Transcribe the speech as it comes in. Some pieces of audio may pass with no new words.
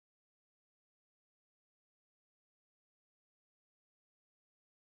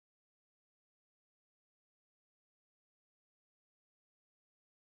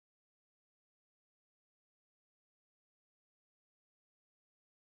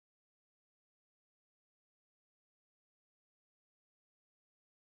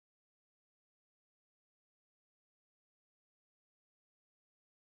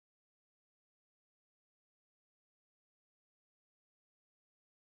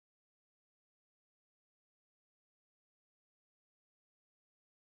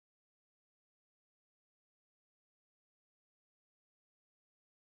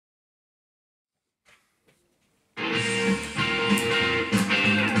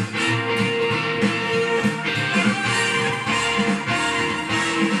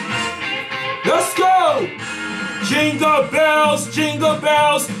jingle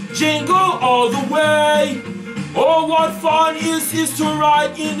bells, jingle all the way. Oh, what fun is to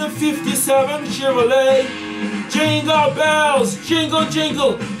ride in the 57 Chevrolet. Jingle bells, jingle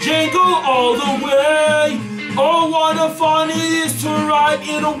all the way. Oh, what a fun it is to ride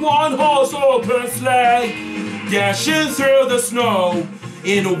in a one-horse open sleigh. Dashing through the snow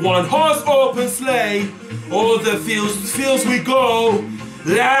in a one-horse open sleigh. Oh, the fields we go,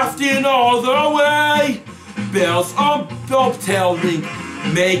 laughing all the way. Bells on bobtail ring,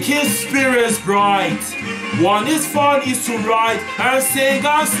 making spirits bright. One is fun is to ride and sing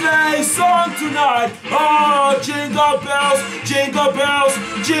a sleigh song tonight. Oh, jingle bells,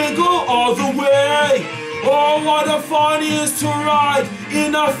 jingle all the way. Oh, what a fun it is to ride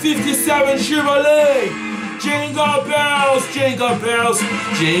in a 57 Chevrolet. Jingle bells,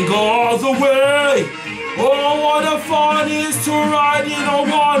 jingle all the way. Oh, what a fun it is to ride in a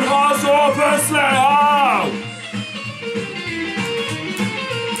one-horse open sleigh. Oh.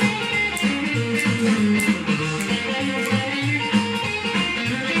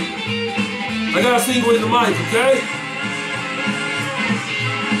 I gotta sing with the mic, okay?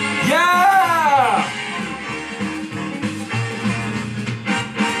 Yeah!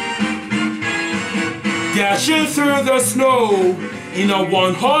 Dashing through the snow in a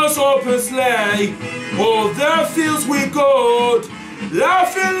one-horse open sleigh. Oh, there fields we go,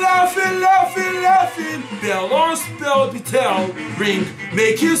 laughing. Bell on spell tell ring,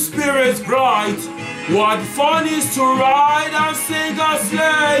 making spirits bright. What fun is to ride and sing a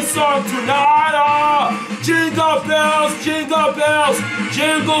sleigh song tonight. Oh, jingle bells,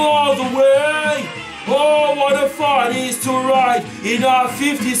 jingle all the way. Oh, what a fun it is to ride in a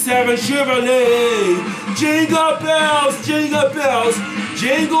 57 Chevrolet. Jingle bells,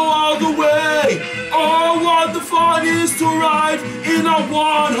 jingle all the way. Oh, what the fun it is to ride in a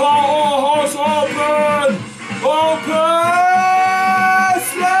one-horse open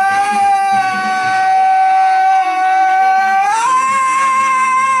sleigh.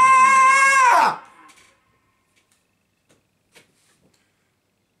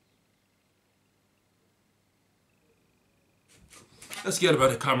 Let's get about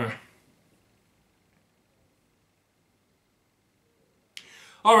the camera.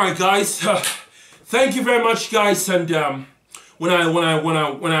 All right, guys. Thank you very much, guys. And when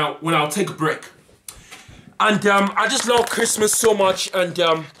I'll take a break. And I just love Christmas so much. And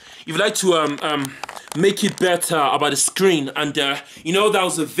if you'd like to make it better about the screen, and you know, that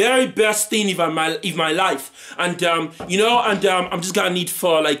was the very best thing in my life. And you know, and I'm just gonna need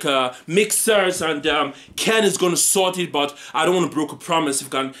for like mixers, and Ken is gonna sort it, but I don't want to break a promise. If I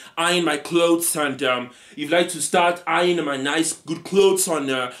can iron my clothes, and if you'd like to start ironing my nice good clothes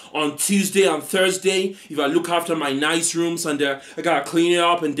on Tuesday and Thursday, if I look after my nice rooms, and I gotta clean it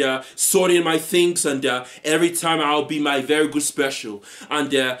up and sort in my things, and every time I'll be my very good special,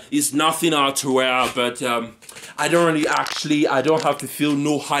 and it's nothing out to wear, but I don't have to feel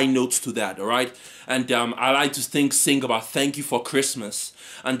no high notes to that, all right? And I like to sing about thank you for Christmas,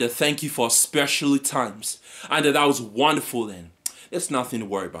 and thank you for special times, and that was wonderful. Then there's nothing to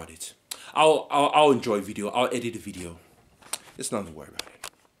worry about it. I'll enjoy video. I'll edit the video. There's nothing to worry about it.